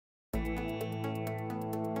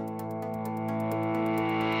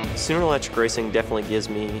Student electric racing definitely gives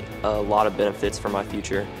me a lot of benefits for my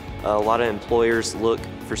future. A lot of employers look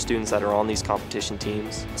for students that are on these competition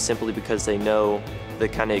teams simply because they know the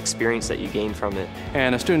kind of experience that you gain from it.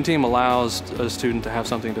 And a student team allows a student to have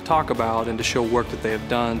something to talk about and to show work that they have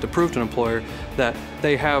done to prove to an employer that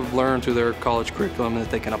they have learned through their college curriculum and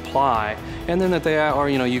that they can apply, and then that they are,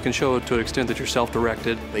 you can show it to an extent that you're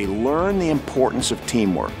self-directed. They learn the importance of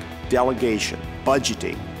teamwork, delegation,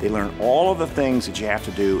 budgeting. They learn all of the things that you have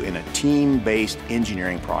to do in a team-based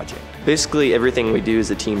engineering project. Basically, everything we do is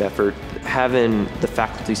a team effort. Having the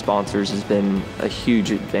faculty sponsors has been a huge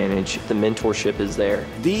advantage. The mentorship is there.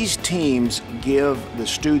 These teams give the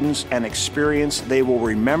students an experience they will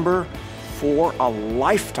remember for a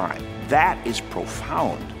lifetime. That is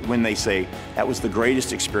profound when they say, that was the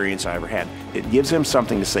greatest experience I ever had. It gives them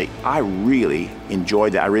something to say, I really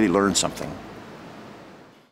enjoyed that, I really learned something.